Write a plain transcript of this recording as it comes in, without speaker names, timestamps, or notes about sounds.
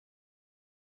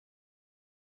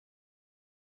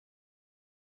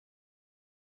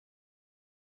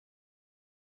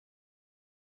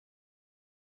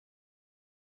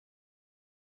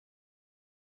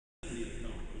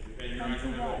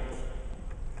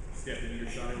Step into your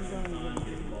shot sometime, get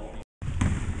the ball.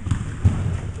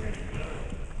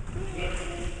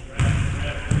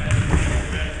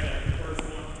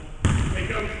 Hey,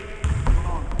 coach.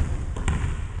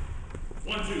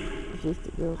 One, two. Just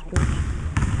the girls' coach.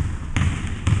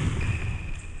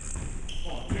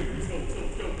 One, two, let's go, let's go,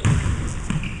 let's go.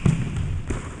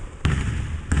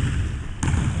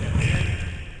 Step in.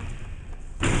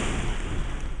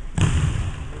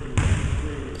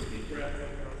 Through, deep breath.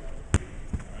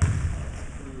 All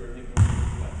right, through, everything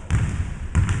going left.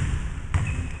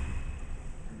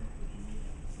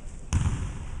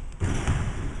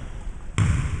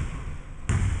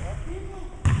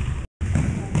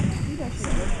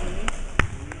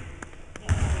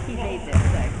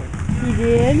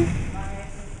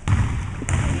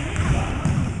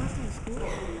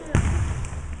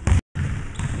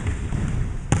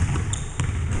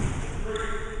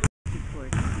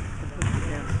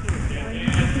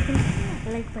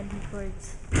 20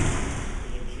 chords.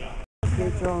 You're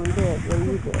throwing dead, what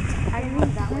you did. I need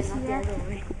that one, not the other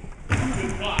one.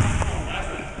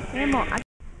 Lml,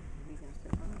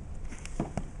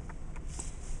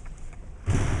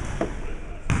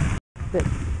 But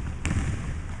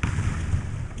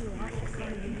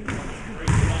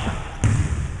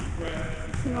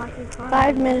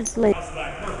 5 minutes late.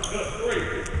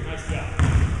 Nice job.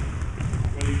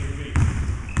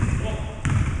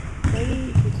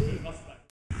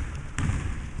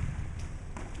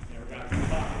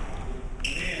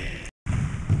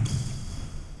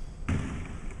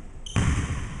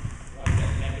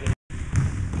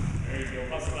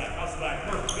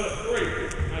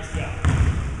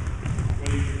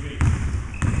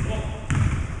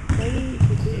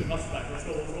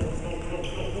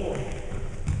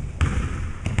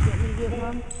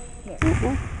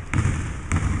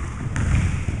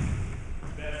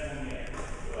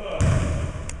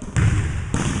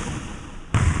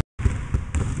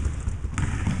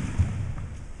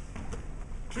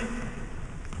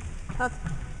 Tough.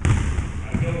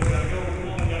 Gotta go, come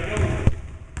on, gotta go.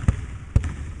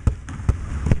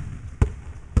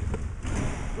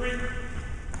 3.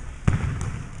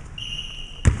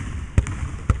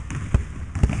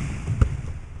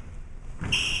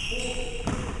 4.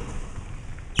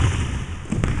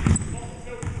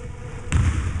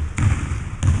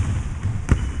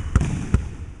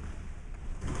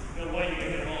 No way you can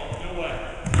hit them all. No way.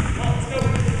 Come on, let's go.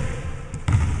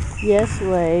 Yes,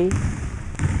 way.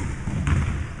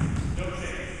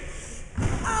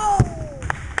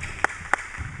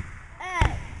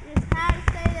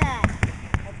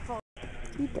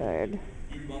 You tired.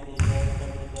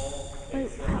 wait,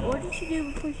 what did she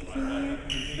do before she came here?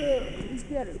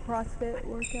 She had a CrossFit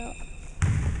workout.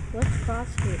 What's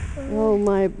CrossFit? Oh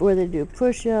my, where they do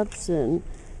push-ups and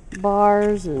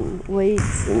bars and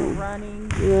weights and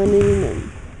Running.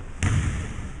 and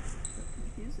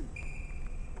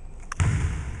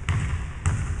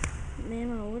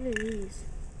Mama, what are these?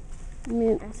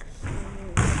 mint. That's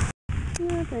so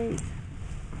No thanks.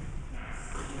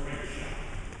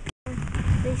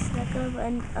 They stuck up a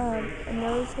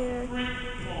nose hair,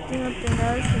 thing up their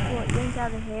nose to pull things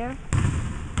out of the hair.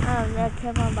 That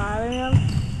kept on bothering them,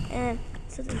 and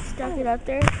so they stuck it up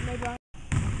there, and they brought.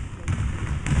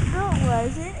 No, it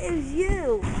wasn't. It was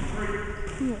you.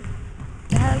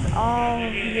 That was all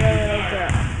yellow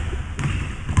girl.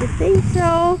 You think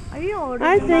so? Are you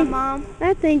older than my mom?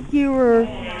 I think you were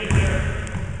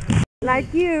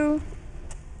like you,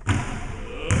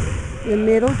 the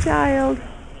middle child.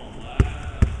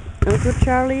 Uncle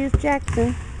Charlie is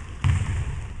Jackson.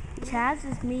 Chaz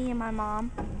is me and my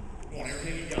mom.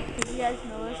 Because you guys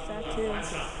know her stuff too.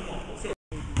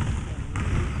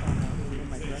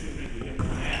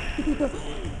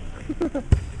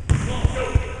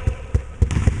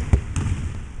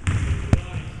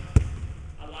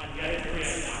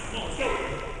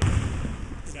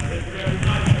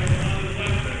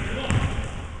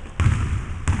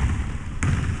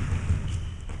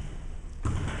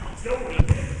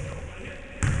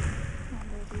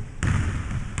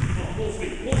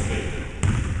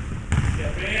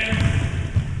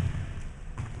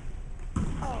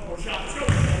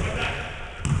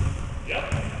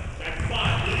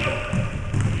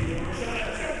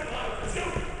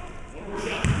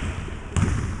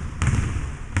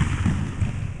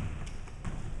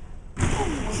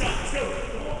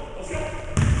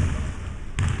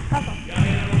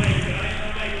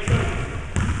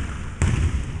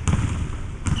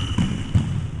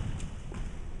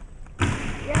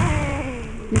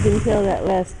 You can tell that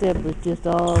last step was just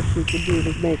all she could do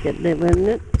to make it, wasn't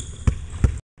it?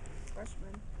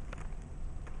 Freshman.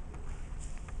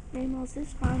 Mama, is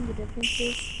this fine, the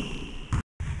differences?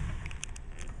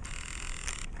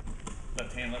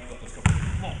 hand left foot. Let's go.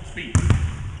 Come on, speed.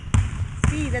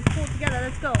 Speed, let's pull it together,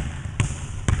 let's go.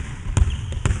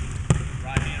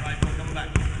 Right hand, right foot, coming back.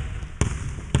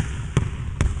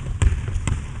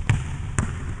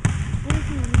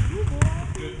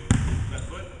 Good. Left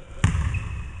foot.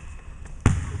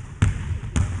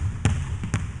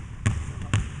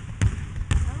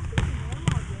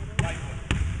 Right foot.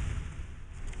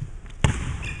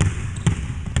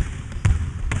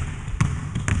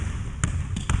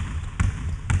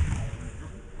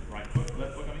 Right foot,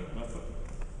 left foot, left foot.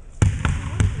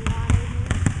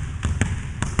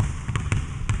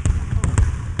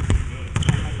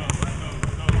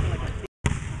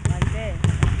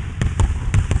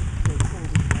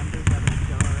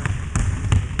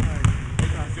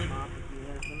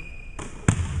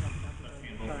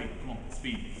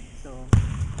 Speed. So, Don't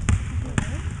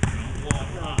walk.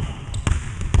 you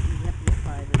have to get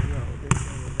 5 in a row. This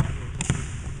way or that way.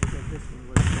 Because this one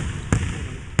was.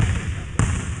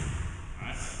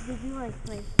 Nice. Did you like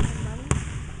play money?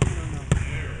 I don't know.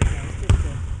 Yeah, it's just a.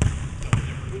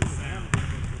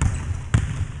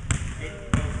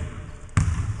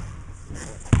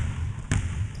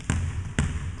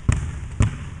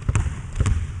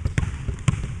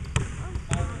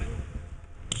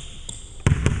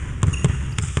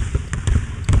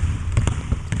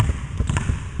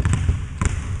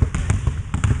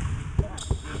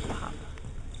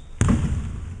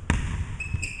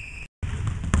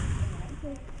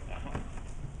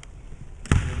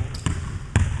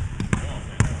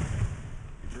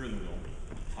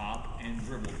 Hop and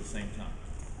dribble at the same time.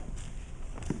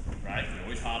 Right? You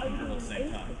always hop and dribble at the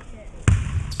same time.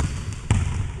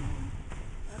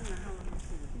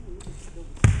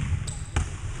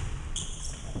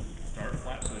 Start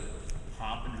flat footed.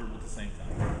 Hop and dribble at the same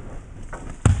time.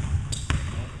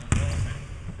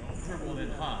 Don't dribble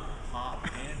then hop. Hop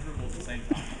and dribble at the same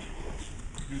time.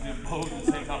 Do them both at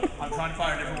the same time. I'm trying to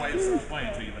find a different way of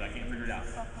explaining it to you, but I can't figure it out.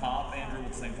 Hop and dribble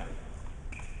at the same time.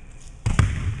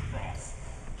 Cross.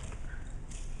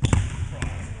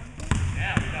 Cross.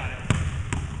 Now we got it.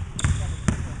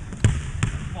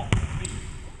 Come on, speed.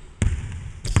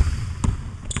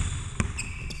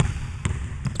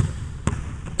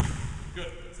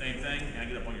 Good. Same thing. Now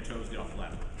get up on your toes, get off the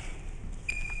lap.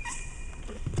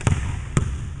 Good.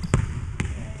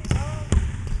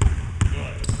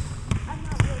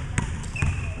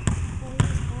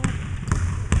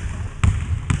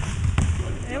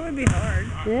 It would be hard.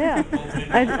 Yeah.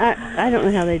 I don't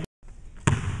know how they do.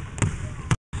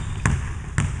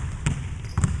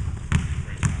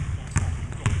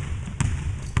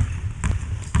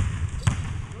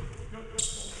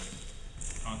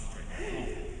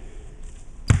 Concentrate.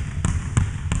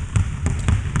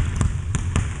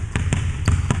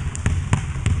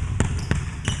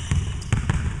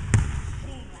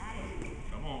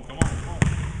 Come on, come on, come on.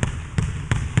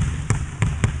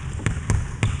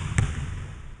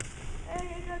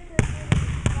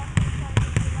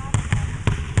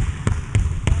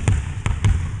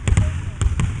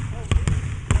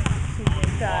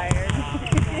 Tired.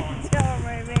 Tell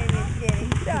my baby's getting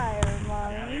tired,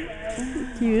 Mommy.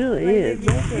 He really is.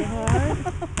 Is it hard?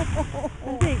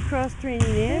 I think cross training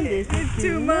and this is It's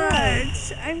too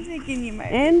much. I'm thinking you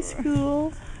might. And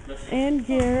school, and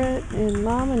Garrett, and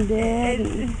Mom and Dad.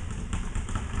 And,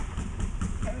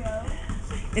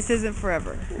 This isn't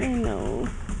forever. I know.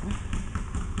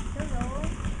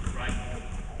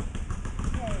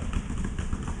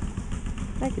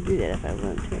 I could do that if I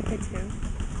wanted to. Me too.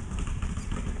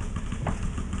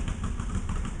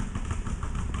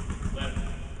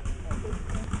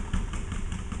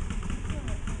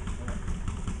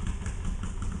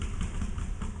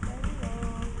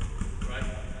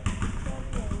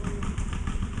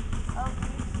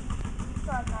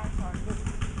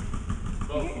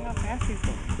 How fast he's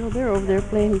going. So they're over there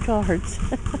playing cards.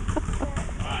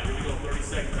 Alright, here we go. 30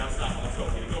 seconds. Now stop. Let's go.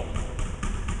 Get it going.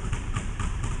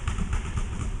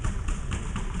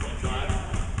 25.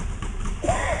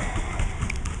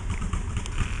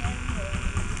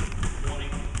 20.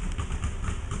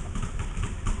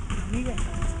 You got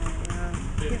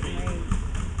 15.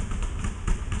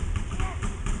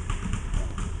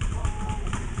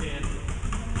 10.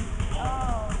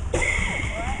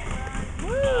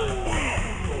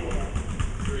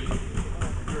 Three,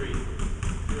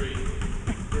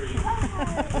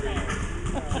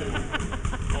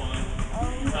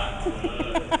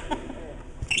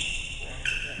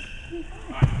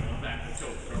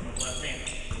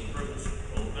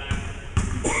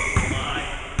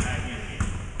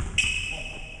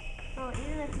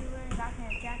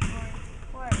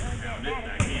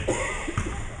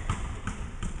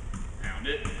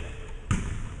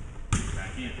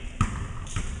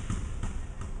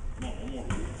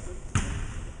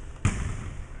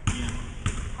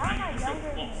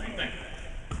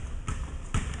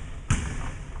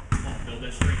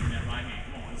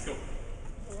 Let's go.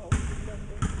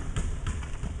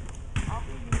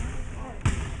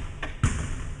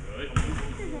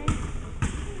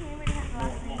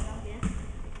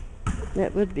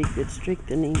 That would be good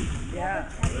strengthening. Yeah.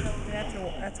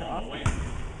 That's her off.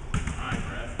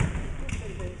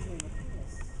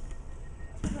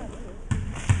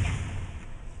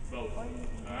 Both.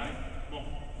 Alright, come on.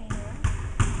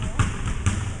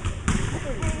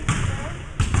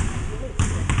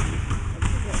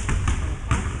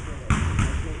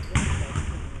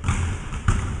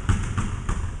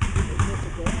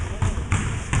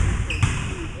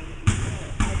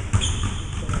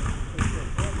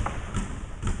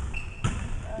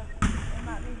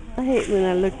 I hate when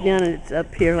I look down and it's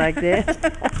up here like that.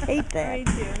 I hate that. Me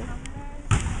too.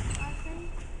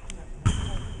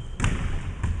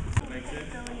 Makes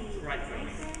sense? Right foot.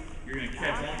 You're going to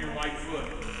catch on your right foot.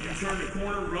 You turn the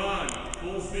corner, run.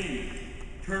 Full speed.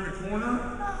 Turn the corner.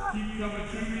 Keep coming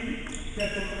to me.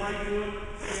 Catch on the right foot.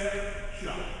 Step.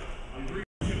 Shot.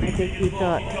 I think he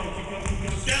thought. Keep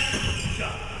coming. Step.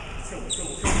 Shot. Let's go.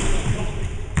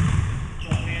 Come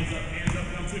on, hands up,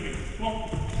 come to me. Come on.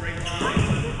 Straight line.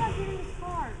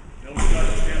 No, we got it.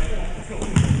 Step. Let's go.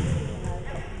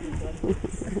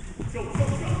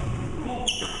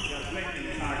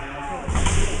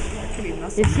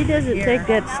 If she doesn't take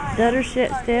that stutter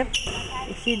step,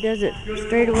 if she does it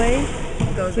straight away,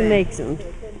 she makes them.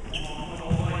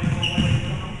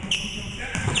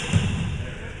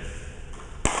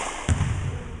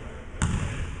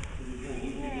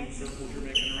 Circles you're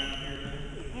making around here.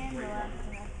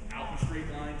 Out the straight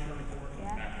line, turn the corner, come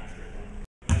back in the straight line.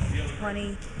 That's the other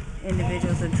 20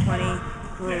 individuals and 20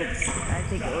 groups. I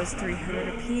think it was 300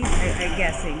 apiece. I'm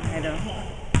guessing. I don't know.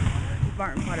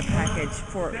 Martin bought a package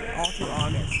for all through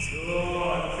August.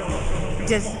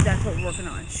 Just that's what we're working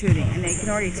on, shooting, and they can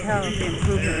already tell the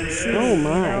improvement in shooting. Oh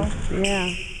my, you know?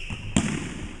 yeah.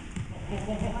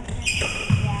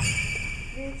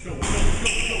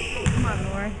 Come on,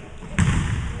 Lori.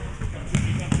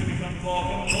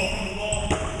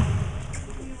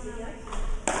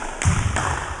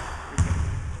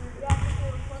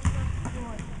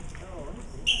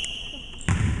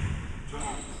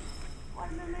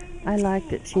 I like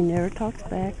that she never talks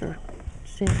back or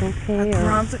says okay or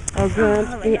grunts.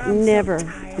 grunts.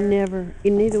 Never.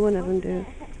 Neither one of them do.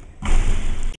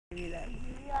 You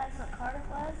guys what Cardiff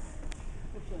was?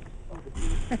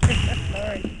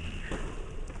 Lori.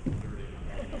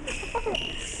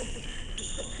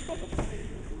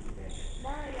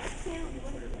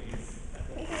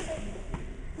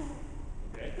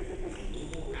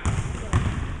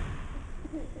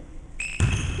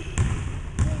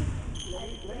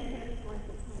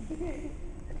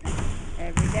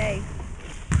 Every day.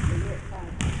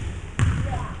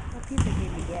 Well, people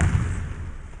give me gas.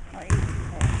 Or eat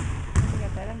gas. I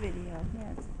got that on video.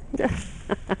 Yes.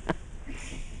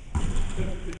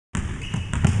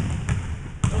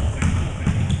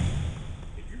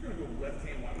 If you're going to go left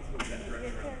hand, why don't you go that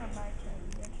direction?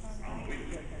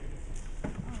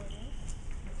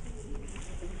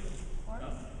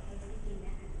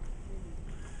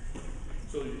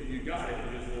 So you got it,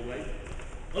 just a little late.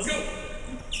 Let's go!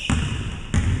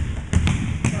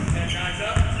 Turn 10 guys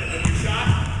up, get a new shot,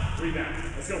 rebound.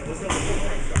 Let's go.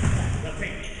 Left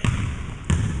hand.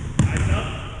 Eyes up.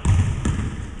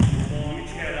 Come on, get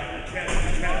your head up. Let's hit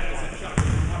shot.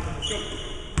 Let's go.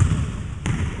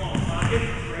 Come on, pocket.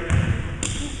 Straight up.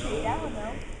 No.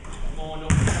 Come on, no.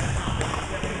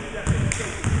 Step in. Let's go.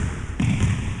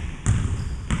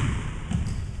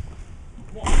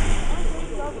 Come on.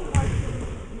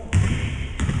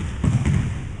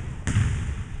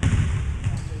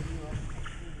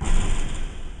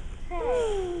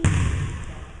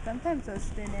 Sometimes those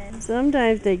spin in.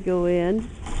 Sometimes they go in.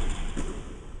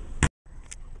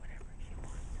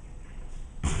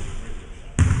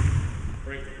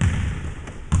 Break it.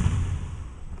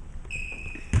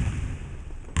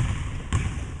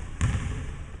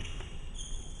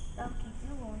 That'll keep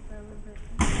you going for a little bit.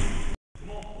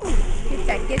 Get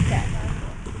that. Get that.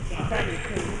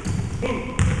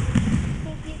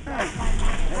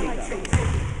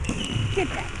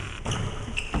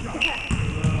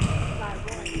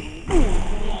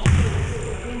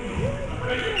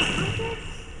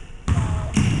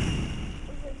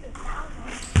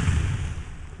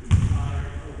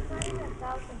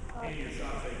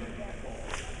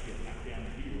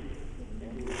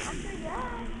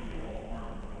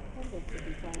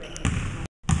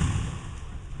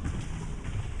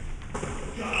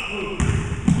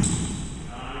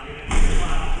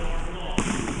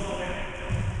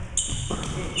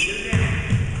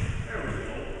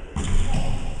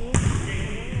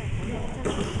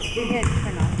 Yeah,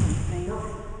 turn off.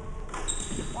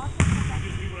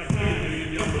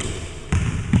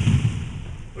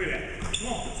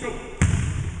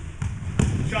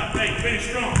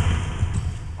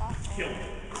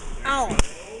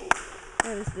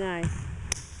 nice.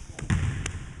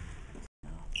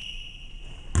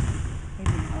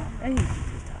 Maybe not. I think she's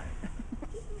just tired.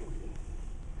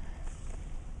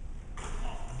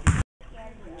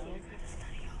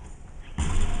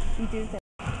 You do that.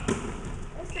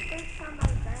 That's the first time I've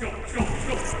done Let's go, it. let's go,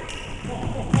 let's go. Come on,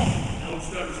 come on, come on. No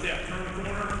stutter step. Turn the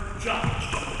corner. Shot.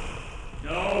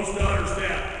 No stutter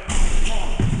step. Come on.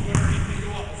 Put underneath you.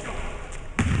 Go up. Let's go.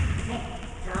 Come on.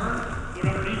 Turn. Put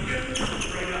underneath you.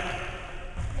 Straight up.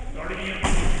 Start again.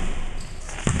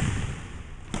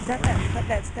 Is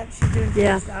that step she's doing to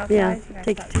Yeah, the outside? yeah. You gotta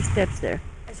Take stop. 2 steps there.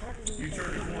 It's hard to do. You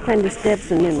turn the corner. Kind of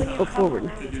steps and then go forward.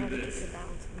 It's hard to get the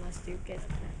balance unless you get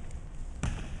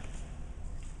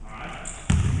Alright.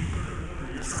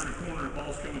 You turn the corner, the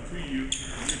ball's coming to you, and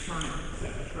you're turning.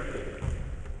 Set the straight.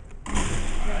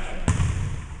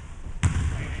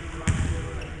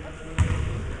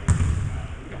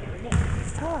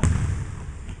 It's tough.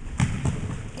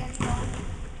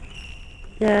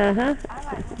 Yeah, huh?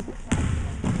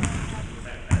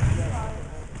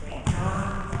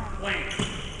 Lane.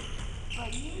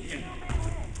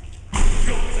 Let's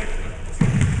go, second. Let's go.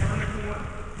 Turn the corner.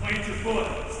 Plant your foot.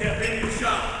 Step in your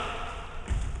shot.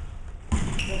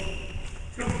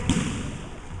 Let's go.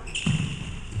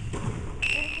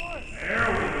 There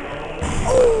we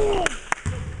go.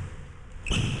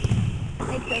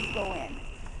 Make those go in.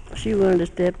 She wanted to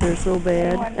step there so I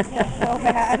bad. wanted to step so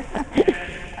bad.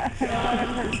 I wanted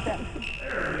her to step.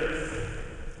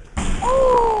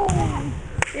 Oh!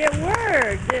 It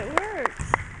worked. It worked.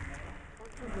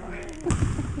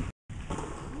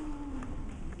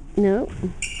 No.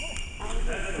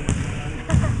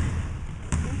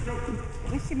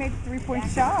 At least she made the 3-point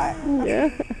shot. Yeah.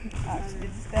 Oh, she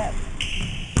did the step.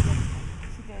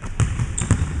 She did.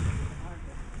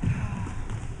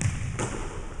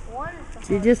 one is the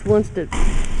She just wants to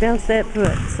bounce that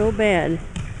foot so bad.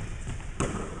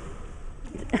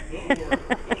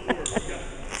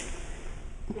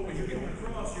 When you're coming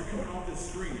across, you're coming off this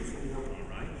screen. It's what we're working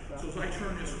on, right? So as I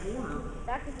turn this corner,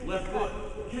 left foot,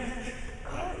 catch.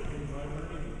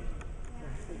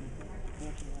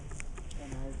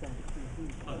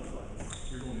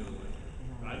 You're going the other way,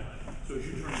 right? So as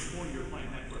you turn this corner, you're playing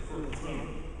that foot first.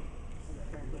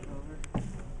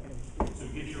 So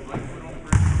get your right foot on the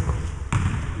ground first.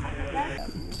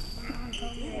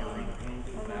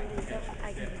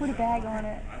 Put a bag on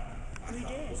it.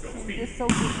 Let's go. Speed. Just soak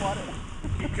with water.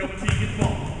 Keep coming till you get the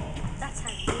ball. That's how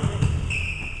you do it.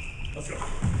 Let's go. Long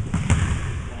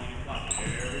and pop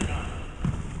every time.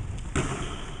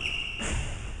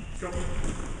 Let's go.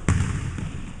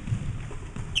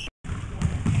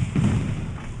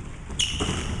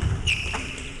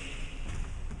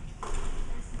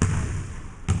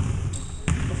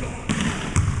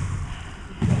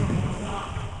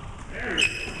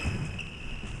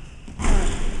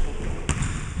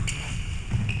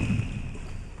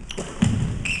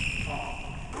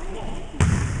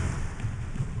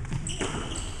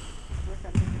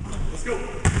 Let's go. All the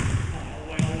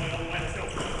way, all the way, all the way. Let's go.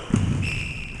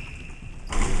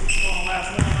 Come on, last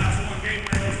one. Game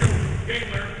winner. Let's go. Game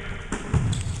winner.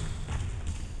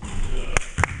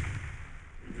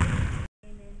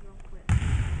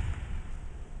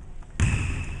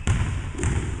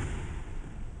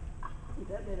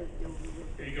 Good.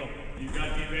 There you go. You've got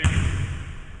the advantage.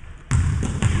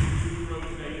 2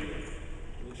 rotated.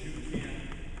 We'll shoot 10.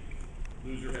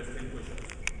 Loser has 10 push-ups.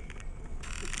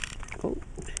 Oh.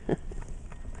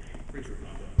 Free throw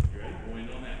contest. You ready? Go in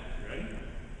on that. You ready?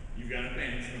 You've got an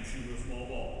advantage from shooting a small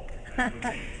ball. That's no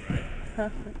change, right?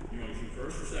 You want to shoot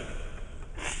first or second?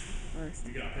 First.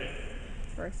 You got to pick.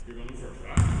 First. You're going to do first,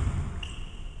 right?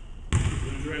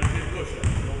 Loser has 10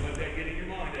 push-ups. Don't let that get in your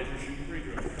mind as you're shooting free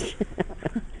throws.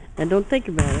 And don't think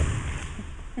about it.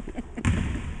 And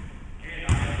I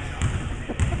have a shot.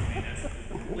 And that's a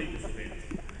complete disadvantage.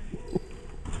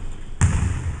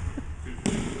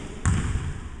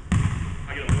 I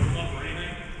get a little up or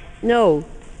anything? No.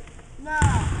 No.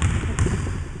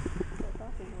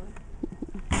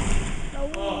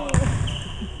 Oh.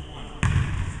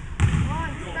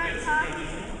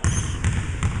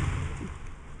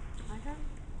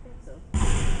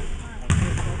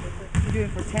 You do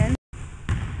it for 10?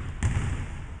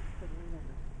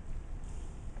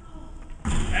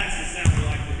 That's the sound we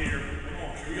like to hear. Come on,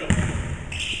 here we go.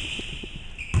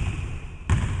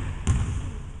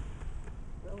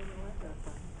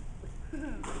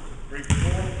 3 for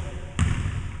 4.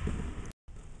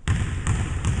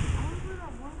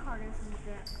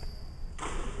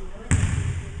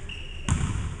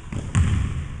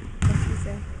 What's she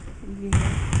say? Did you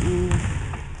hear?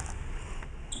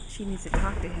 She needs to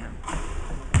talk to him.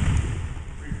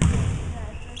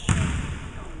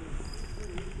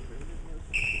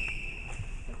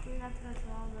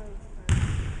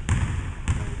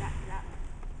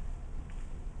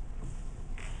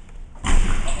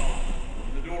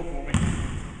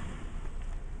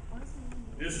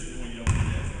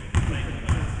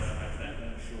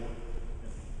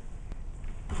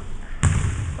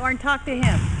 Lauren, talk to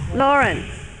him. Lauren,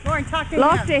 Lauren, talk to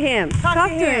talk him. to him. Talk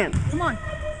to him. Come on.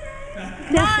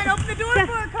 Come on, open the door for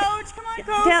her, Coach. Come on,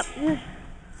 Coach.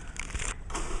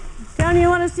 Tell him you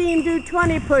want to see him do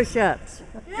 20 push-ups.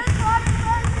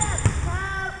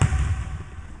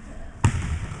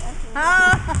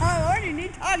 Lauren, you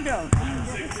need to talk to him.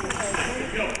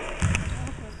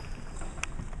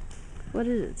 What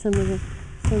is it? Some of the.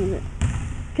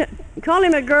 Call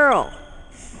him a girl.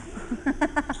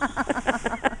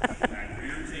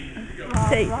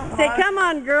 say, come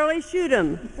on, girlie, shoot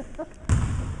him.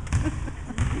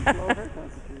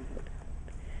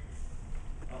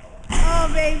 Oh,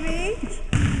 baby.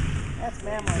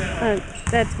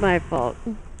 That's my fault.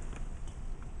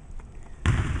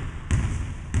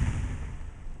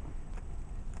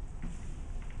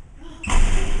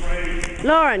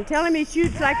 Lauren, tell him he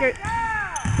shoots like a.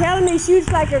 Tell him he shoots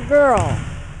like a girl.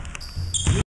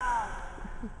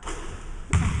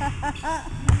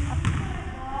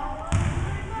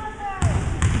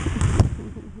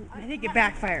 I think it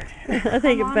backfired. I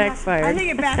think it backfired. I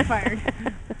think it backfired.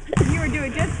 You were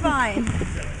doing just fine.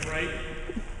 Right.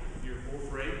 Your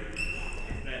fourth rate.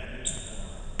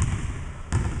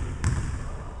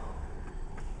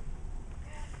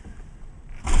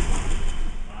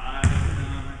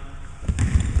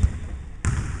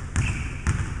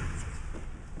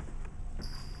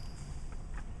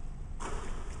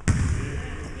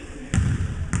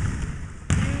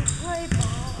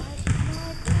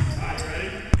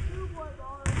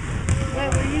 Wait,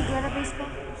 were you good at baseball?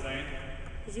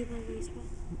 Did you play baseball?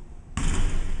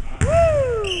 Woo!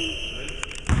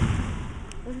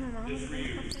 Was my mom a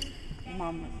baseball player? Your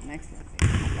mom was an excellent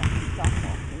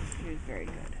softball. She was very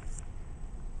good.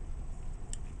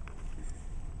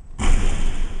 I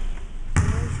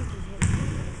know she could hit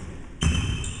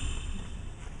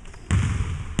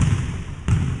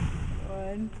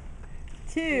One,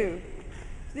 2,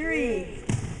 3,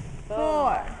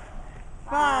 4,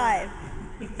 5,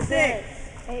 6,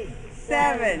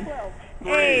 7,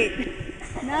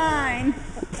 8, 9,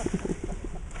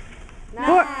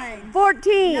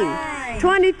 14, 9,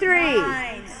 23,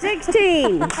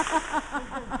 16.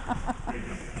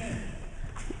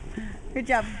 Good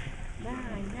job.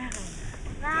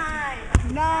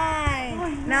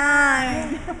 9.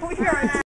 9. We are